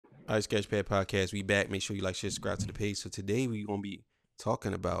All right, Sketchpad Podcast, we back. Make sure you like, share, subscribe to the page. So today we're going to be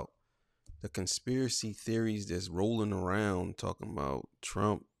talking about the conspiracy theories that's rolling around, talking about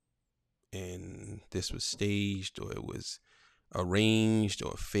Trump and this was staged or it was arranged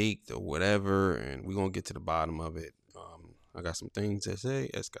or faked or whatever. And we're going to get to the bottom of it. I got some things to say.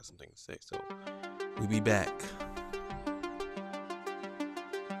 S got some things to say. So we'll be back.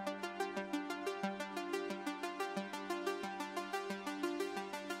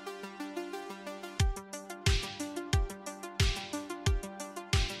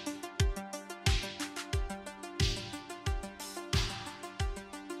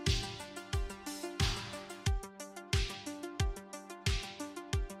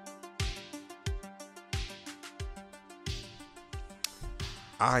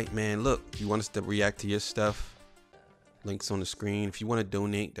 All right, man. Look, if you want us to react to your stuff, links on the screen. If you want to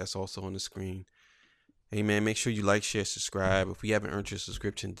donate, that's also on the screen. Hey, man, make sure you like, share, subscribe. If we haven't earned your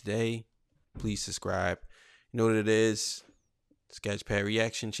subscription today, please subscribe. You know what it is? Sketchpad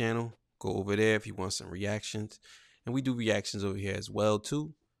reaction channel. Go over there if you want some reactions. And we do reactions over here as well,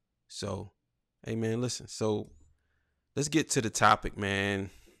 too. So, hey, man, listen. So, let's get to the topic, man.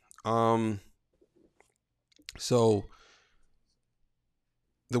 So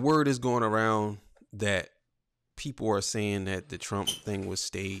the word is going around that people are saying that the Trump thing was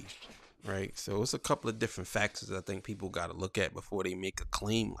staged, right? So it's a couple of different factors I think people got to look at before they make a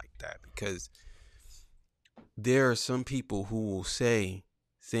claim like that, because there are some people who will say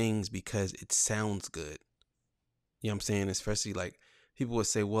things because it sounds good. You know what I'm saying? Especially like people would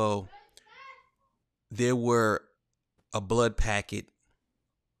say, well, there were a blood packet,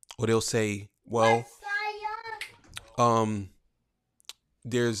 or they'll say, well,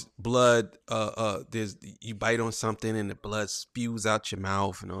 there's blood, there's, you bite on something and the blood spews out your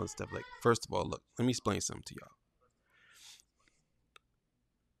mouth and all that stuff. Like, first of all, look, let me explain something to y'all.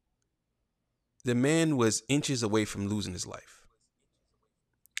 The man was inches away from losing his life.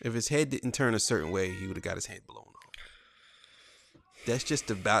 If his head didn't turn a certain way, he would have got his head blown off. That's just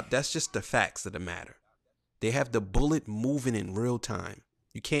the facts of the matter. They have the bullet moving in real time.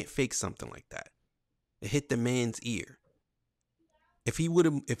 You can't fake something like that. It hit the man's ear. If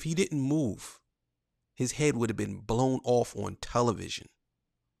he didn't move, his head would have been blown off on television.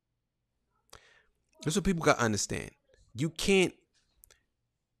 That's what people got to understand. You can't.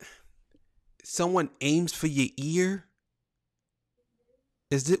 Someone aims for your ear.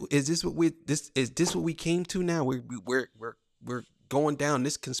 Is this what we came to now? We're going down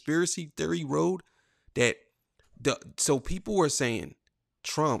this conspiracy theory road so people are saying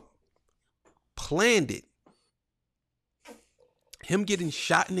Trump planned it. Him getting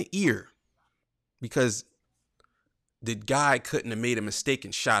shot in the ear because the guy couldn't have made a mistake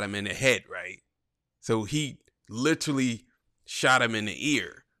and shot him in the head, right? So he literally shot him in the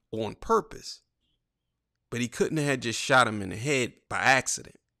ear on purpose. But he couldn't have just shot him in the head by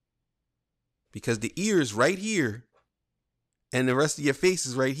accident. Because the ear is right here and the rest of your face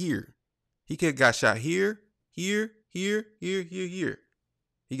is right here. He could have got shot here, here, here, here, here, here.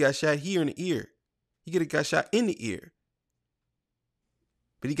 He got shot here in the ear. He could have got shot in the ear.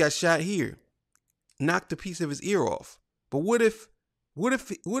 But he got shot here, knocked a piece of his ear off. But what if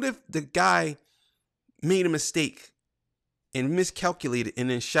the guy made a mistake and miscalculated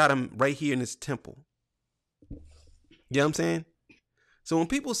and then shot him right here in his temple? You know what I'm saying? So when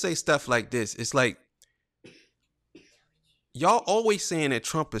people say stuff like this, it's like, y'all always saying that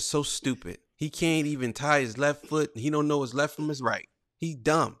Trump is so stupid. He can't even tie his left foot. He don't know his left from his right. He's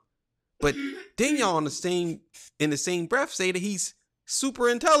dumb. But then y'all in the same breath say that he's super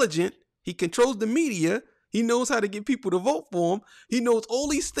intelligent. He controls the media. He knows how to get people to vote for him. He knows all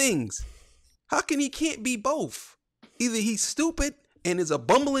these things. How can he can't be both? Either he's stupid and is a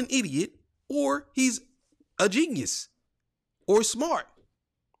bumbling idiot, or he's a genius or smart,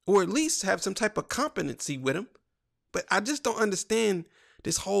 or at least have some type of competency with him. But I just don't understand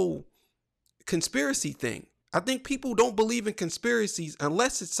this whole conspiracy thing. I think people don't believe in conspiracies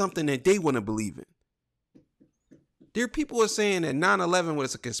unless it's something that they want to believe in. There are people who are saying that 9/11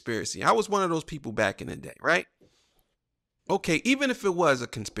 was a conspiracy. I was one of those people back in the day, right? Okay, even if it was a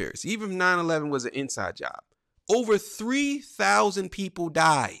conspiracy, even if 9/11 was an inside job, over 3,000 people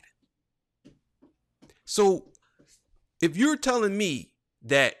died. So if you're telling me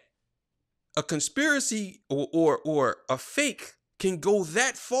that a conspiracy or a fake can go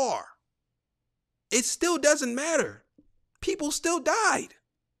that far, it still doesn't matter. People still died.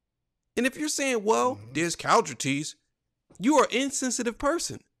 And if you're saying, well, there's casualties, you are an insensitive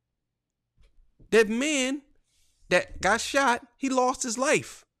person. That man that got shot, he lost his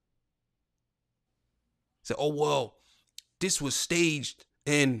life. Say, oh, well, this was staged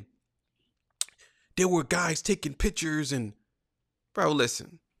and there were guys taking pictures and, bro,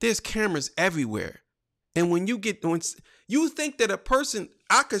 listen, there's cameras everywhere. And when you think that a person,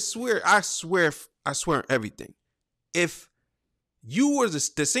 I swear on everything. If you were the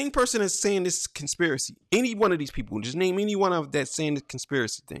same person that's saying this conspiracy, any one of these people, just name any one of that saying the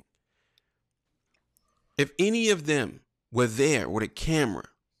conspiracy thing. If any of them were there with a camera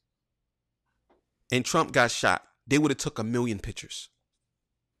and Trump got shot, they would have took 1 million pictures.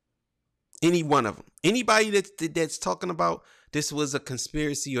 Any one of them. Anybody that's talking about this was a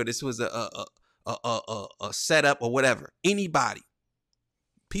conspiracy or this was a setup or whatever. Anybody.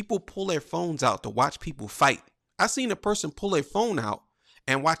 People pull their phones out to watch people fight. I seen a person pull their phone out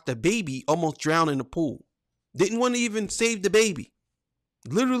and watch the baby almost drown in the pool. Didn't want to even save the baby.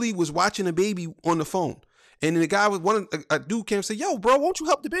 Literally was watching a baby on the phone. And then the guy with a dude came and said, yo, bro, won't you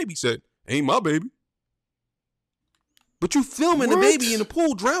help the baby? He said, ain't my baby. But you filming the baby in the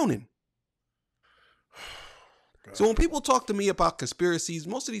pool drowning. So when people talk to me about conspiracies,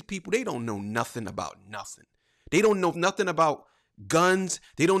 most of these people, they don't know nothing about nothing. They don't know nothing about guns.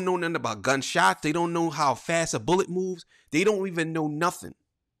 They don't know nothing about gunshots. They don't know how fast a bullet moves. They don't even know nothing.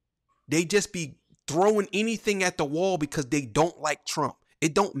 They just be throwing anything at the wall because they don't like Trump.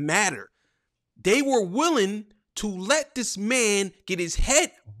 It don't matter. They were willing to let this man get his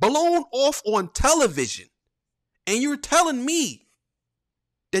head blown off on television. And you're telling me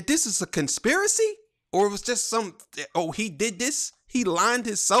that this is a conspiracy? Or it was just he did this? He lined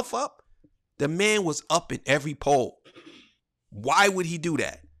himself up? The man was up in every poll. Why would he do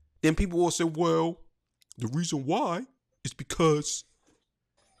that? Then people will say, well, the reason why is because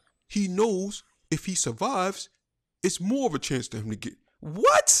he knows if he survives, it's more of a chance for him to get.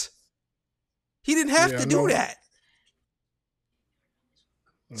 What? He didn't have to do that.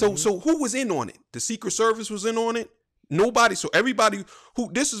 Mm-hmm. So who was in on it? The Secret Service was in on it? Nobody. So everybody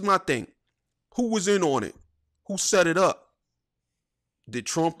this is my thing. Who was in on it? Who set it up? Did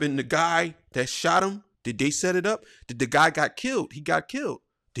Trump and the guy that shot him, did they set it up? Did the guy got killed? He got killed.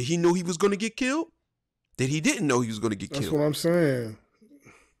 Did he know he was going to get killed? Did he didn't know he was going to get killed? That's what I'm saying.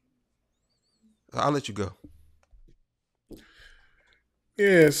 I'll let you go.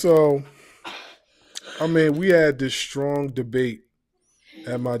 Yeah, so, I mean, we had this strong debate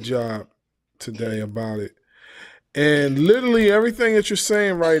at my job today about it. And literally everything that you're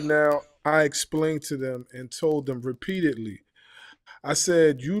saying right now, I explained to them and told them repeatedly. I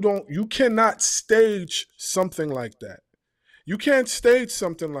said, you cannot stage something like that. You can't stage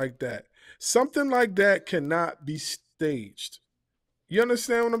something like that. Something like that cannot be staged. You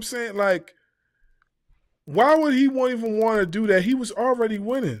understand what I'm saying? Like, why would he even want to do that? He was already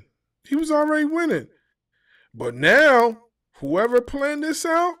winning. But now, whoever planned this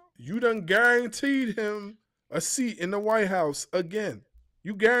out, you done guaranteed him a seat in the White House again.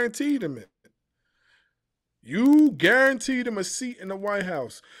 You guaranteed him it. You guaranteed him a seat in the White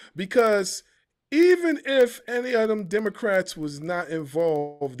House. Because even if any of them Democrats was not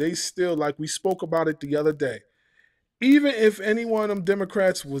involved, they still, like we spoke about it the other day, even if any one of them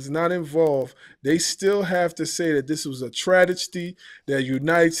Democrats was not involved, they still have to say that this was a tragedy, that the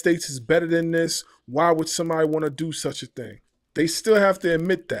United States is better than this. Why would somebody want to do such a thing? They still have to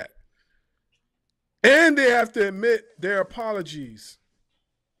admit that. And they have to admit their apologies.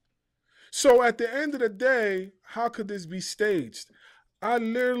 So at the end of the day, how could this be staged? I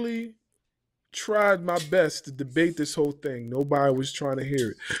literally tried my best to debate this whole thing. Nobody was trying to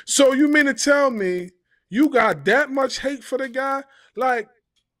hear it. So you mean to tell me you got that much hate for the guy? Like,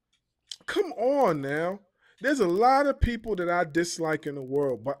 come on now. There's a lot of people that I dislike in the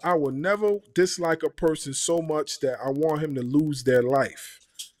world, but I will never dislike a person so much that I want him to lose their life.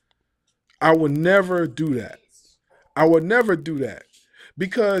 I would never do that.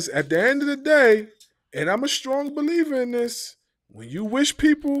 Because at the end of the day, and I'm a strong believer in this, when you wish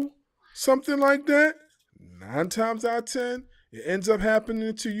people something like that, 9 times out of 10, it ends up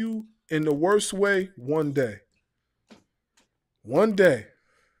happening to you in the worst way one day. One day.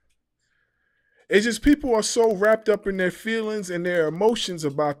 It's just people are so wrapped up in their feelings and their emotions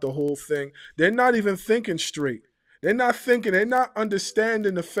about the whole thing. They're not even thinking straight. They're not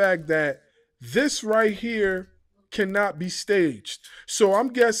understanding the fact that this right here cannot be staged. So I'm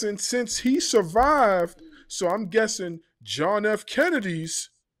guessing since he survived, John F. Kennedy's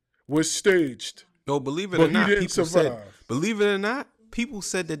was staged. No, believe it or not, people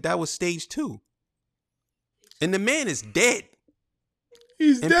said that was staged too. And the man is dead.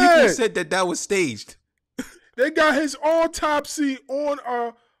 He's dead. And people said that was staged. They got his autopsy on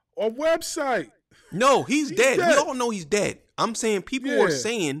a website. No, he's dead. We all know he's dead. I'm saying people were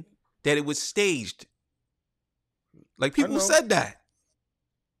saying that it was staged. Like people said that.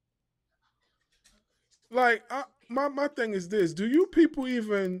 Like, my thing is this: do you people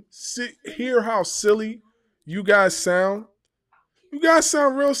even hear how silly you guys sound? You guys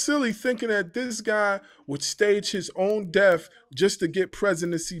sound real silly thinking that this guy would stage his own death just to get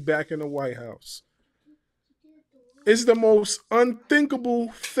presidency back in the White House. It's the most unthinkable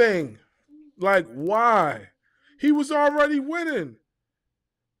thing. Like, why? He was already winning.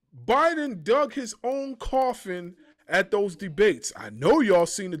 Biden dug his own coffin at those debates. I know y'all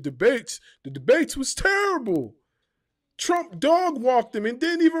seen the debates. The debates was terrible. Trump dog walked him and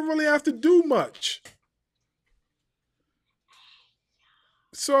didn't even really have to do much.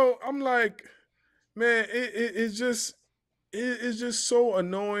 So I'm like, man, it's just so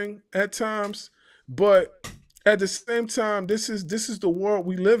annoying at times. But at the same time, this is the world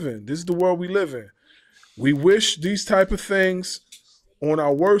we live in. This is the world we live in. We wish these type of things on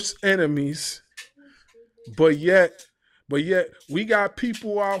our worst enemies, but yet we got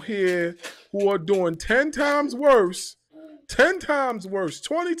people out here who are doing 10 times worse, 10 times worse,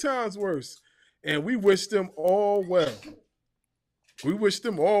 20 times worse, and we wish them all well. We wish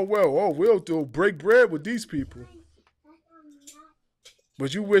them all well. Oh, we'll break bread with these people.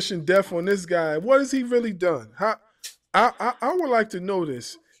 But you wishing death on this guy. What has he really done? I would like to know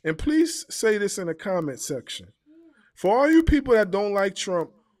this. And please say this in the comment section. For all you people that don't like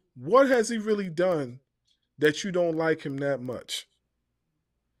Trump, what has he really done that you don't like him that much?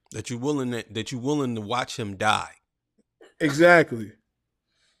 That you're willing to watch him die. Exactly.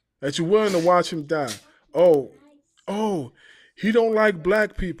 That you're willing to watch him die. Oh, he don't like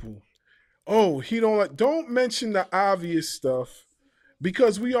black people. Oh, don't mention the obvious stuff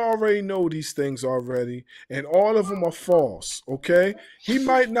because we already know these things already and all of them are false, okay? He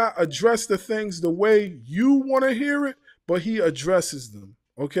might not address the things the way you want to hear it, but he addresses them,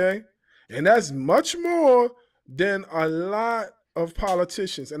 okay? And that's much more than a lot of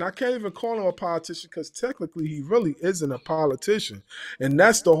politicians. And I can't even call him a politician because technically he really isn't a politician. And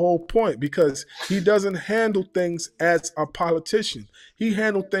that's the whole point because he doesn't handle things as a politician. He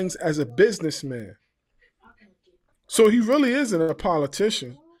handled things as a businessman. So he really isn't a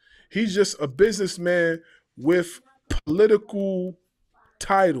politician. He's just a businessman with a political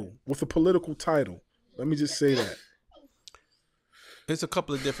title. Let me just say that. There's a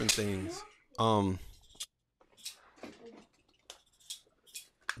couple of different things.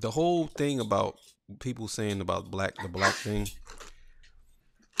 The whole thing about people saying about the black thing,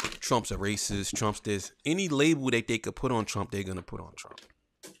 Trump's a racist, Trump's this. Any label that they could put on Trump, they're going to put on Trump.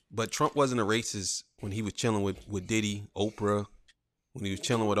 But Trump wasn't a racist when he was chilling with Diddy, Oprah, when he was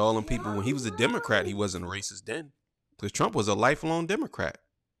chilling with all them people. When he was a Democrat, he wasn't a racist then. Because Trump was a lifelong Democrat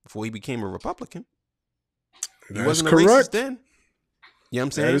before he became a Republican. He wasn't a racist then. You know what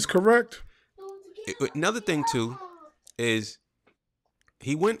I'm saying? That is correct. Another thing, too, is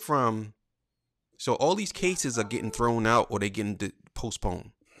he went from... So all these cases are getting thrown out or they're getting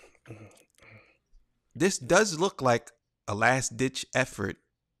postponed. This does look like a last-ditch effort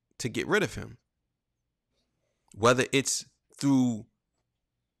to get rid of him. Whether it's through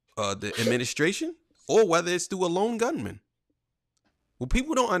the administration or whether it's through a lone gunman. Well,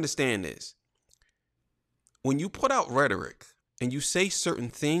 people don't understand this. When you put out rhetoric and you say certain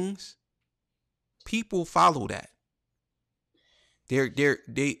things, people follow that.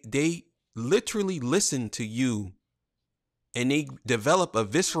 They literally listen to you and they develop a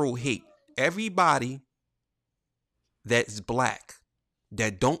visceral hate. Everybody that's black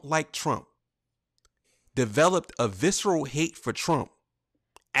that don't like Trump developed a visceral hate for Trump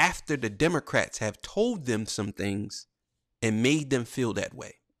after the Democrats have told them some things and made them feel that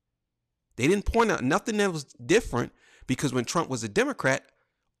way. They didn't point out nothing that was different because when Trump was a Democrat,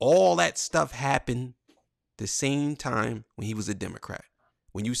 all that stuff happened the same time when he was a Democrat.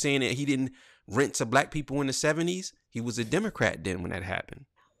 When you saying that he didn't rent to black people in the 70s, he was a Democrat then when that happened.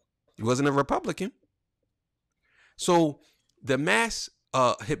 He wasn't a Republican. So the mass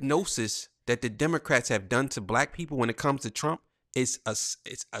hypnosis that the Democrats have done to black people when it comes to Trump is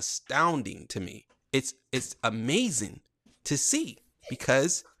it's astounding to me. It's amazing to see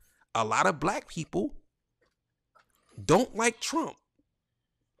because a lot of black people don't like Trump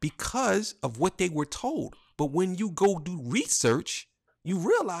because of what they were told. But when you go do research, you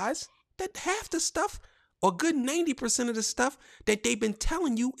realize that half the stuff, or good 90% of the stuff that they've been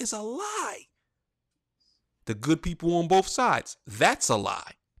telling you is a lie. The good people on both sides, that's a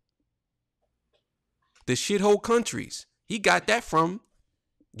lie. The shithole countries, he got that from,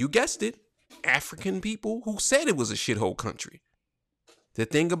 you guessed it, African people who said it was a shithole country. The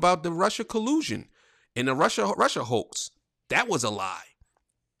thing about the Russia collusion and the Russia hoax, that was a lie.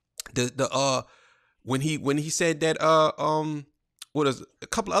 When he said that what is a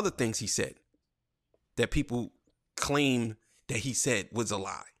couple other things he said. that people claim that he said was a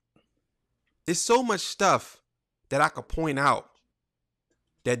lie. There's so much stuff that I could point out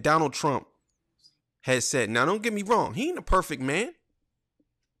that Donald Trump has said. Now, don't get me wrong. He ain't a perfect man.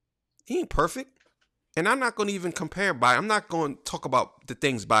 He ain't perfect. And I'm not going to even compare Biden. I'm not going to talk about the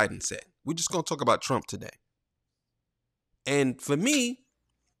things Biden said. We're just going to talk about Trump today. And for me,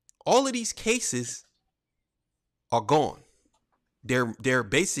 all of these cases are gone. They're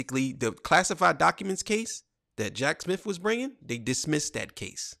basically the classified documents case that Jack Smith was bringing. They dismissed that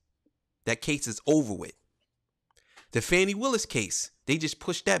case. That case is over with. The Fannie Willis case, they just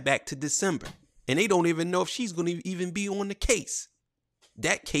pushed that back to December. And they don't even know if she's going to even be on the case.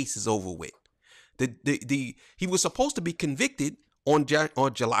 That case is over with. He was supposed to be convicted on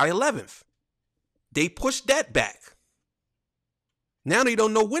July 11th. They pushed that back. Now they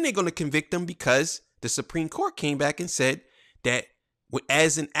don't know when they're going to convict him because the Supreme Court came back and said that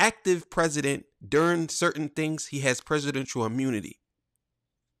as an active president during certain things, he has presidential immunity.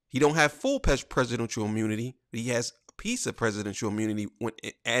 He don't have full presidential immunity, but he has a piece of presidential immunity when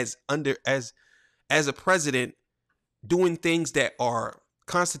as a president doing things that are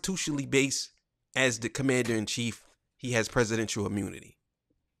constitutionally based. As the commander in chief, he has presidential immunity.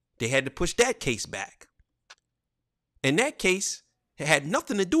 They had to push that case back. And that case had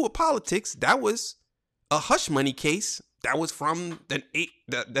nothing to do with politics. That was a hush money case. That was from the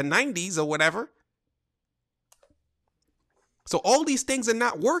 90s or whatever. So all these things are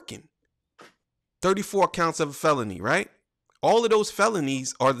not working. 34 counts of a felony, right? All of those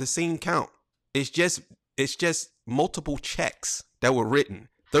felonies are the same count. It's just multiple checks that were written.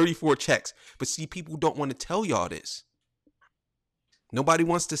 34 checks. But see, people don't want to tell y'all this. Nobody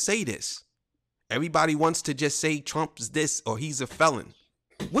wants to say this. Everybody wants to just say Trump's this or he's a felon.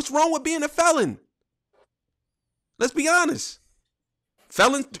 What's wrong with being a felon? Let's be honest.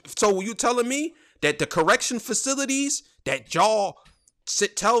 Felon. So you telling me that the correction facilities that y'all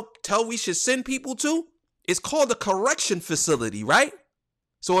tell we should send people to is called a correction facility, right?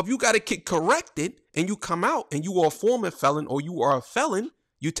 So if you got to get corrected and you come out and you are a former felon or you are a felon,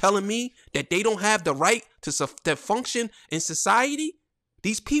 you telling me that they don't have the right to function in society?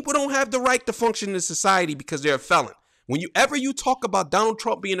 These people don't have the right to function in society because they're a felon. Whenever you talk about Donald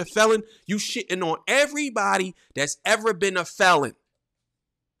Trump being a felon, you shitting on everybody that's ever been a felon.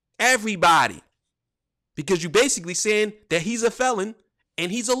 Everybody. Because you basically saying that he's a felon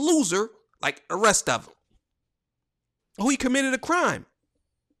and he's a loser like the rest of them. Oh, he committed a crime.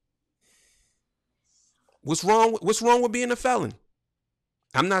 What's wrong with being a felon?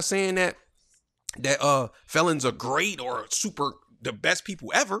 I'm not saying that felons are great or super the best people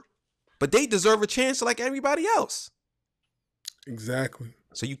ever, but they deserve a chance like everybody else. Exactly.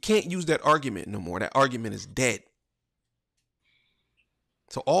 So you can't use that argument no more. That argument is dead.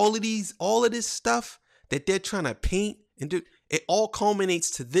 So all of this stuff that they're trying to paint and do, it all culminates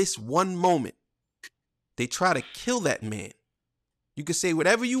to this one moment. They try to kill that man. You can say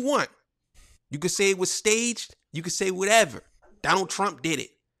whatever you want. You could say it was staged. You could say whatever. Donald Trump did it.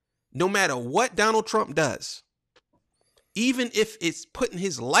 No matter what Donald Trump does, even if it's putting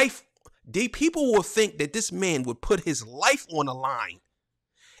his life, people will think that this man would put his life on the line.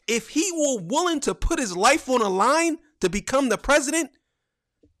 If he were willing to put his life on the line to become the president,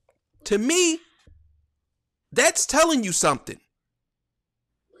 to me, that's telling you something.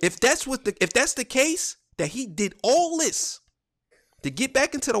 If that's the case, that he did all this to get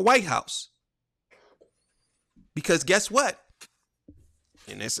back into the White House. Because guess what?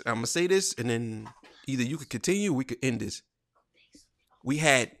 And I'm going to say this, and then either you could continue or we could end this. We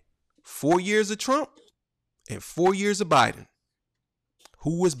had 4 years of Trump and 4 years of Biden.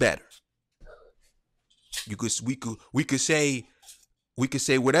 Who was better? We could say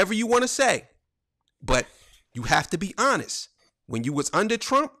whatever you want to say, but you have to be honest. When you was under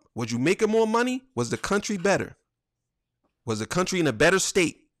Trump, was you making more money? Was the country better? Was the country in a better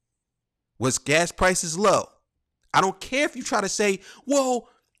state? Was gas prices low? I don't care if you try to say, well,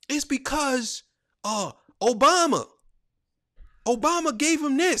 it's because Obama gave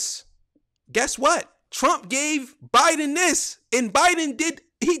him this. Guess what? Trump gave Biden this, and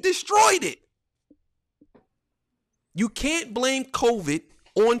he destroyed it. You can't blame COVID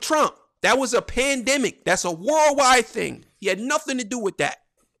on Trump. That was a pandemic. That's a worldwide thing. He had nothing to do with that.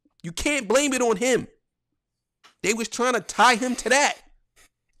 You can't blame it on him. They was trying to tie him to that.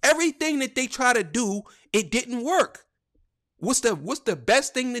 Everything that they try to do, it didn't work. What's the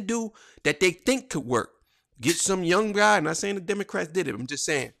best thing to do that they think could work? Get some young guy. I'm not saying the Democrats did it. I'm just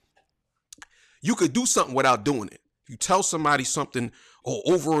saying you could do something without doing it. You tell somebody something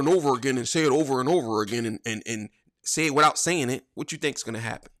over and over again and say it over and over again and say it without saying it. What you think is going to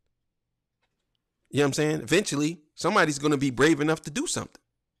happen? You know what I'm saying? Eventually, somebody's going to be brave enough to do something.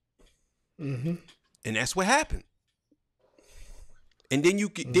 Mm-hmm. And that's what happened. And then you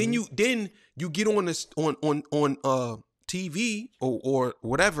get on this on TV or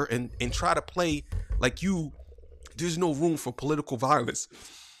whatever and try to play like there's no room for political violence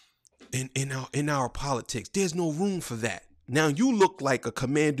in our politics. There's no room for that. Now you look like a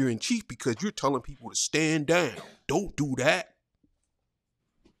commander in chief because you're telling people to stand down. Don't do that.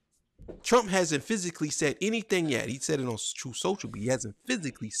 Trump hasn't physically said anything yet. He said it on True Social, but he hasn't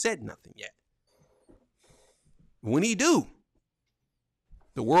physically said nothing yet. When he do,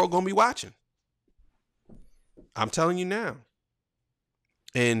 the world gonna be watching. I'm telling you now.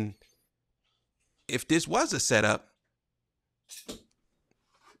 And if this was a setup,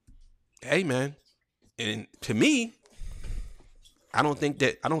 hey man, and to me, I don't think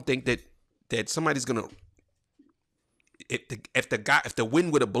that somebody's gonna. If the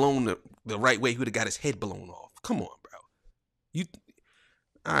wind would have blown the right way, he would have got his head blown off. Come on, bro.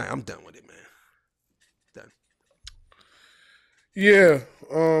 All right, I'm done with it, man. Done. Yeah.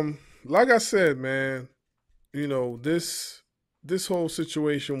 Like I said, man, you know, this whole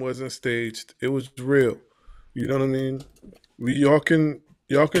situation wasn't staged. It was real. You know what I mean? Y'all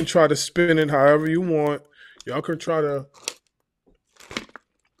can try to spin it however you want. Y'all can try to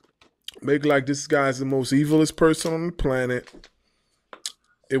make like this guy's the most evilest person on the planet.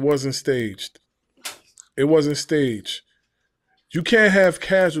 It wasn't staged. It wasn't staged. You can't have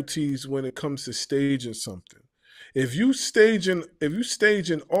casualties when it comes to staging something. If he's staging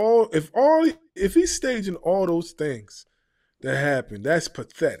all those things that happened, that's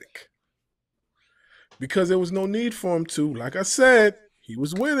pathetic. Because there was no need for him to. Like I said, he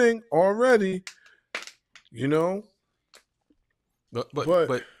was winning already. You know?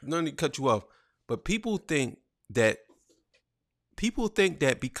 But no need to cut you off. But people think that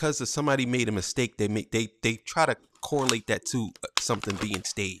because of somebody made a mistake, they try to correlate that to something being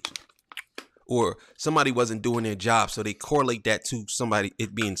staged, or somebody wasn't doing their job, so they correlate that to somebody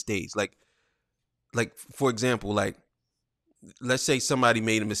it being staged. Like for example, like let's say somebody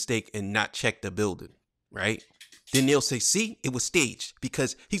made a mistake and not checked the building, right? Then they'll say, "See, it was staged,"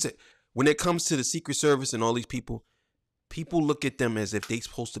 because he said when it comes to the Secret Service and all these people look at them as if they're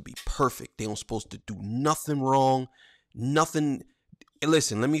supposed to be perfect. They don't supposed to do nothing wrong, nothing. And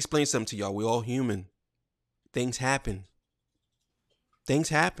listen, let me explain something to y'all. We're all human. Things happen.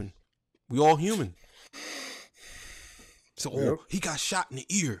 We all human. So he got shot in the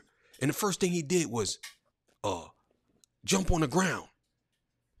ear, and the first thing he did was jump on the ground.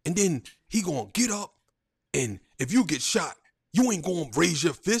 And then he gonna get up, and if you get shot, you ain't gonna raise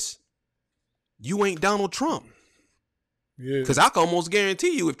your fist. You ain't Donald Trump. Yeah. Because I can almost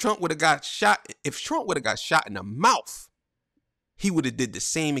guarantee you if Trump would have got shot in the mouth, he would have did the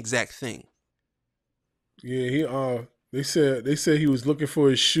same exact thing. Yeah, they said he was looking for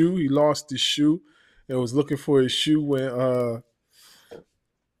his shoe. He lost his shoe and was looking for his shoe when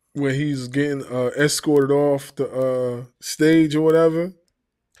he's getting escorted off the stage or whatever.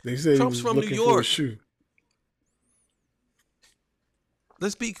 They said Trump's he was from looking New York. For his shoe.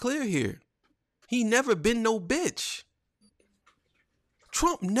 Let's be clear here. He never been no bitch.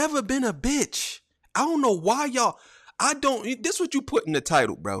 Trump never been a bitch. I don't know why y'all. This what you put in the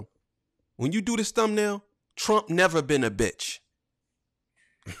title, bro. When you do this thumbnail, Trump never been a bitch.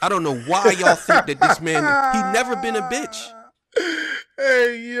 I don't know why y'all think that this man, he never been a bitch.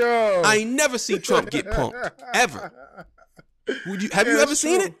 Hey, yo. I ain't never seen Trump get punked, ever. Have you ever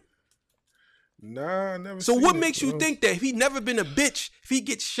seen it? Nah, I never So seen what it, makes you think that if he never been a bitch, if he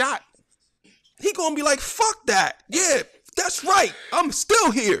gets shot, he gonna be like, fuck that. Yeah, that's right. I'm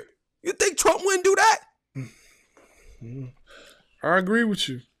still here. You think Trump wouldn't do that? I agree with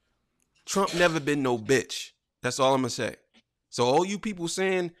you. Trump never been no bitch. That's all I'm gonna say. So all you people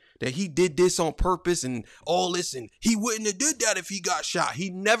saying that he did this on purpose and all this, and he wouldn't have did that if he got shot. He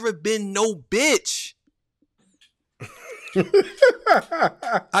never been no bitch.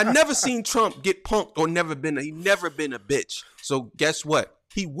 I never seen Trump get punked or he never been a bitch. So guess what?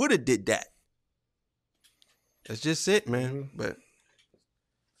 He would have did that. That's just it, man. Mm-hmm. But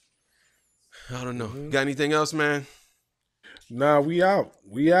I don't know. Mm-hmm. Got anything else, man? Nah, we out.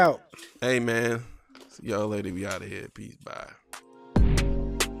 We out. Hey, man. See y'all later. We out of here. Peace. Bye.